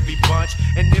in every bunch.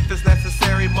 And if it's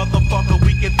necessary, motherfucker,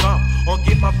 we can thump. Or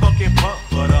get my fucking pump,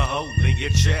 put a hole in your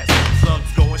chest.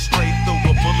 Slugs going straight through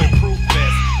a bulletproof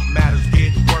vest. Matters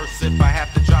get worse if I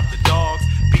have to drop the dogs.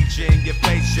 Beat you in your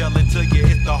face, yelling till you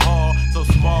hit the hall. So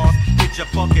Smalls, get your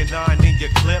fucking 9 in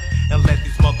your clip. And let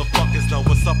these motherfuckers know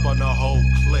what's up on the whole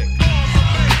click.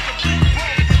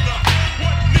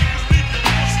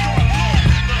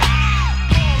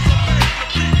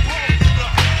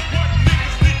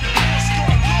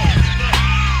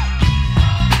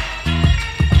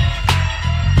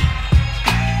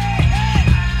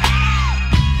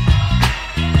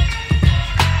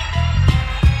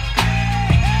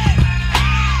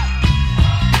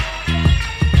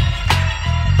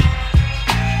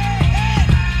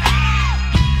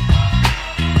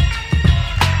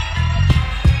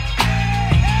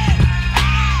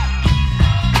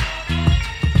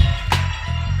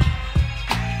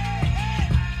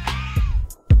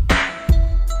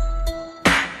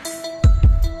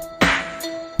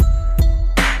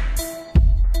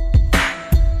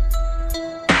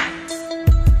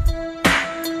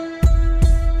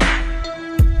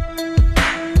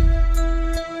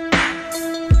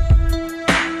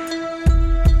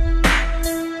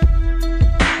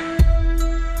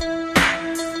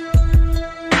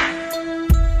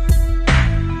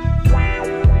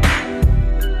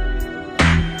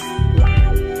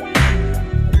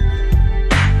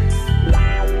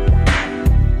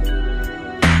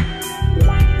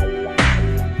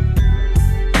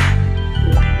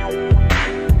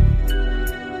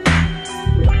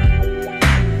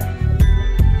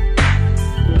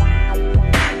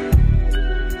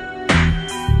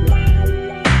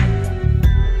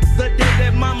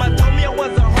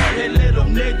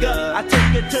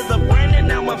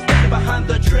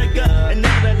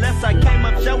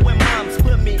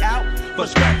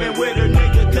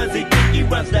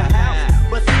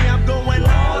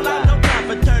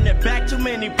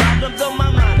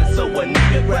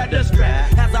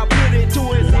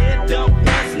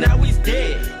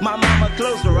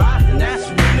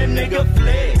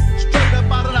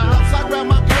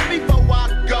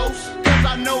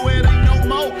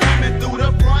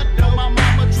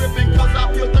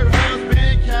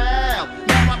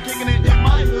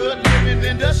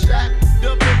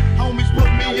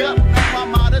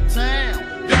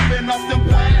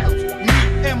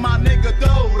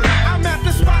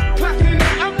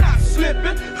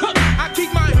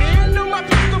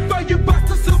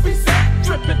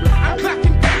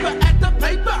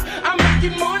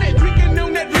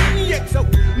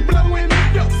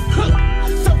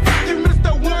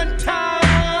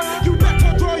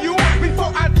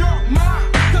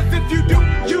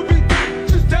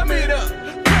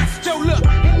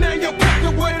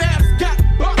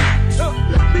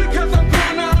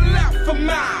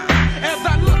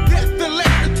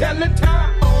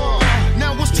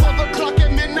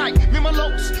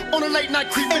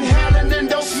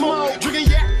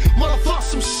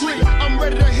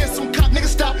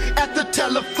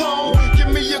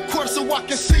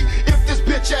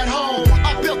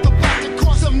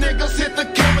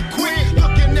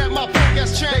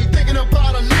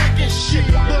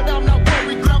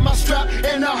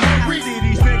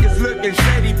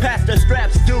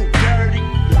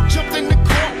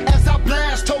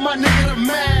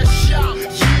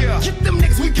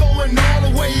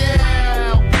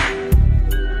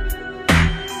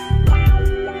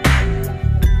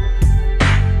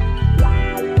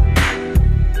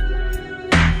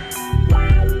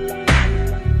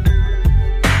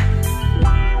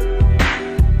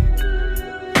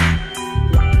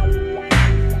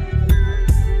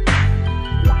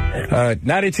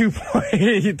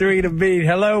 92.3 The Beat.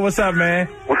 Hello, what's up, man?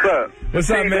 What's up? What's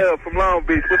up, man? Up from Long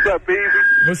Beach. What's up,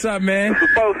 Eazy? What's up, man? It's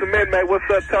supposed to midnight. What's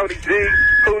up, Tony G,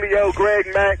 Julio, Greg,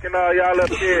 Mac, and all y'all up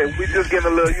here. We just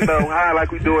getting a little, high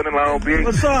like we doing in Long Beach.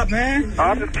 What's up, man?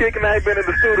 I'm just kicking. I ain't been in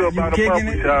the studio about a month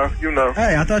with y'all,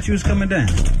 Hey, I thought you was coming down.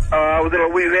 I was in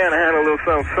Louisiana, had a little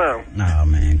something. Nah,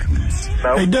 man, come on.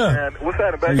 No, Hey, Doug. What's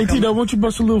happening, baby? Hey, T-Dog, why don't you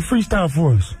bust a little freestyle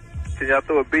for us? Can y'all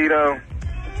throw a beat on?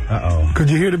 Uh-oh. Could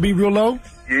you hear the beat real low?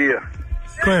 Yeah.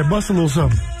 Go ahead, bust a little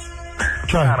something.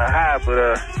 Try Kinda high,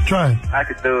 but try it. I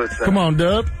could do it. So. Come on,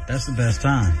 Dub. That's the best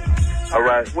time. All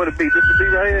right. What a beat? This a beat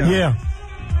right here? Yeah.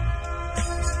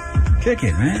 Kick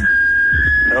it, man.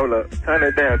 Hold up. Turn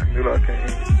it down, Camilo. I can't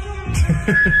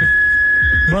hear.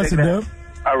 Bust it, Dub.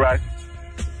 All right.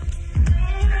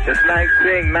 It's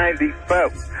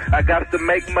 1994. I got to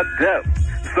make my dough.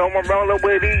 So I'm rolling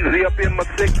with Eazy up in my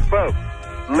 6'4".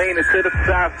 Leaning to the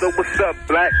side, so what's up,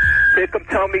 Black? Here come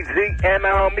Tony G and the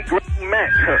homie Greg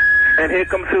Mac. And here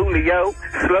comes Julio.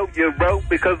 Slow your rope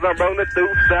because I'm rolling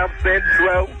through South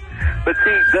Central. But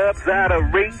T-Dub's out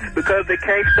of reach because they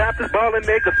can't stop this ballin'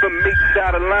 nigga from me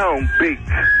shot of Long Beach.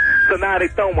 So now they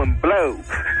throwing blows.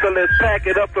 So let's pack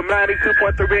it up from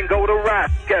 92.3 and go to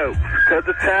Roscoe. Cause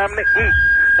it's time to eat.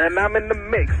 And I'm in the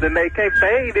mix, and they can't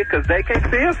fade it, cause they can't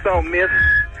see us on miss.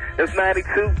 It's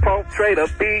 92.3 The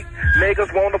Beat.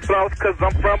 Niggas wanna floss, cause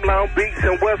I'm from Long Beach.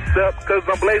 And what's up, cause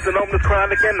I'm blazing on this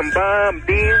chronic and I'm bombed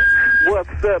in.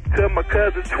 What's up to my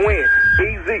cousin twin?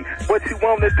 Eazy, what you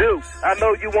wanna do? I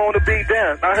know you wanna be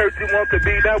down. I heard you want to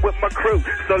be down with my crew.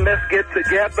 So let's get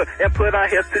together and put our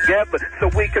heads together so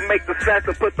we can make the sacks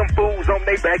and put them fools on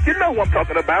their back. You know what I'm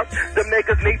talking about. Them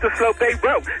niggas need to slow they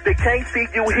roll. They can't see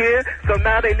you here, so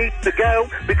now they need to go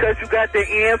because you got their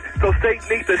ends. So states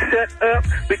need to shut up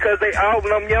because they all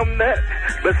on your nuts.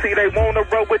 But see, they wanna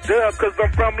roll with Dub cause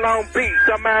I'm from Long Beach.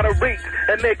 I'm out of reach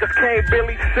and niggas can't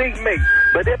really see me.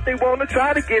 But if they wanna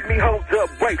try to get me, hold up,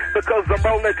 wait, because I'm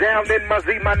rolling down in my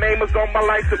Z, my name is on my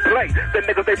license plate. The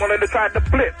niggas, they wanted to try to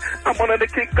flip. I'm wanting to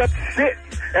kick up shit.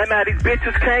 And now these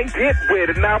bitches can't get with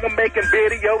it. Now I'm making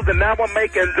videos and now I'm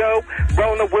making dope.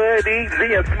 Rolling with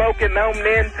Eazy and smoking on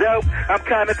Nendo. I'm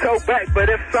kinda toe back, but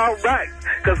it's alright.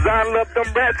 Cause I love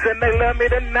them rats and they love me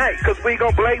tonight. Cause we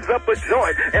gon' blaze up a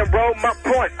joint and roll my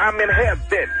point. I'm in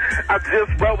heaven. I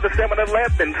just rolled a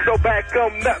 7-Eleven. So back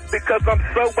on up because I'm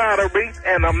so out of reach.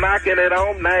 And I'm knocking it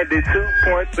on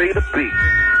 92.3 The Beat.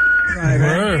 Right,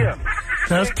 man. Yeah.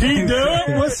 That's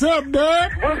T-Dub. What's up,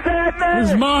 Dub? What's up, man?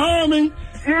 This is my homie.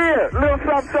 Yeah, little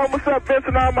something. What's up,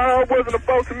 Vincent? All my homeboys in the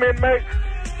folks and men-mates.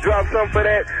 Drop something for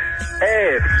that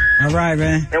ass. All right,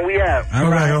 man. And we out.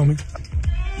 All right, homie.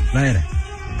 Later.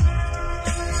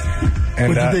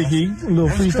 And, what you think, E? A little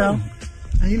freestyle?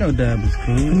 Cool. You know Dub is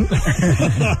cool. You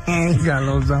got a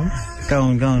little something. Go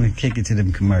on and kick it to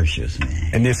them commercials,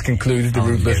 man. And this concludes the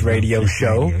Ruthless Radio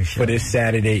Show for this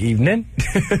Saturday evening.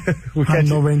 We'll catch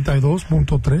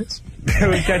 92.3.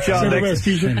 We'll catch y'all next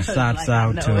week. And shouts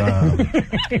out to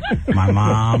my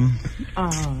mom.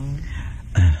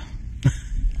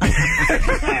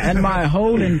 And my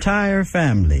whole entire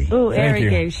family. Ooh, Eric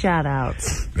gave shout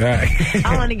outs. Right.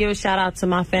 I want to give a shout out to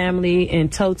my family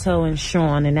and Toto and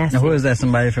Sean, and that's now, who is that?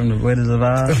 Somebody from the Wizards of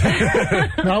Oz?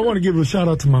 Now, I want to give a shout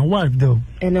out to my wife, though.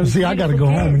 And see, I got to go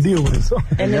home and deal with it. So.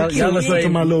 And y'all listen to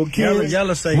my little kids.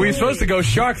 We were supposed to go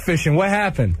shark fishing. What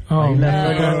happened? Oh,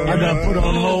 man. I got put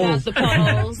on hold.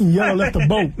 Y'all left the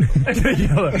boat.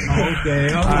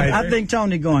 Okay. I think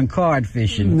Tony going card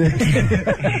fishing. Wait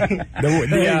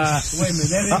a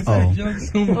minute,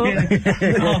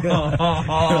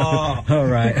 all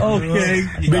right. Okay.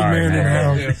 Big man in the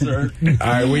house. Yes, sir. All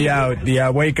right, we out.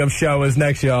 The Wake Up Show is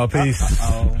next, y'all. Peace.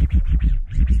 I'ma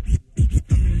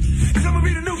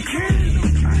be the new kid.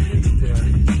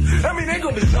 I mean, they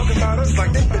gonna be talking about us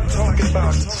like they've been talking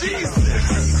about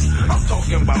Jesus. I'm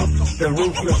talking about the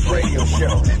Ruthless Radio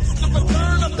Show.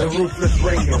 The Ruthless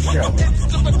Radio Show.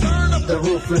 The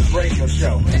Ruthless Radio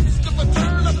Show.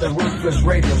 The Ruthless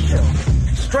Radio Show.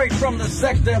 Straight from the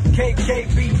sector of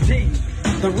KKBT.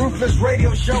 The Ruthless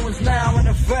Radio Show is now in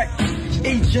effect.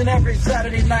 Each and every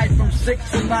Saturday night from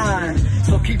 6 to 9.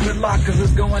 So keep it locked cause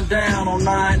it's going down on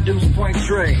 9 Deuce Point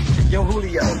Trey. Yo,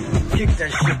 Julio, kick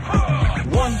that shit.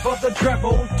 1 for the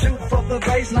treble, 2 for the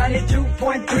bass,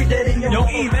 92.3 dead in your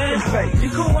face. You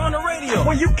cool on the radio?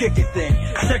 Well, you kick it then.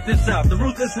 Check this out, the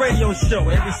Ruthless Radio Show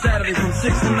every Saturday from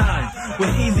 6 to 9 with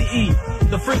Eazy-E,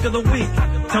 the Freak of the Week,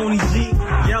 Tony G,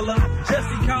 Yella,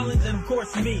 Jesse Collins, and of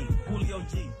course me, Julio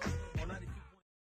G.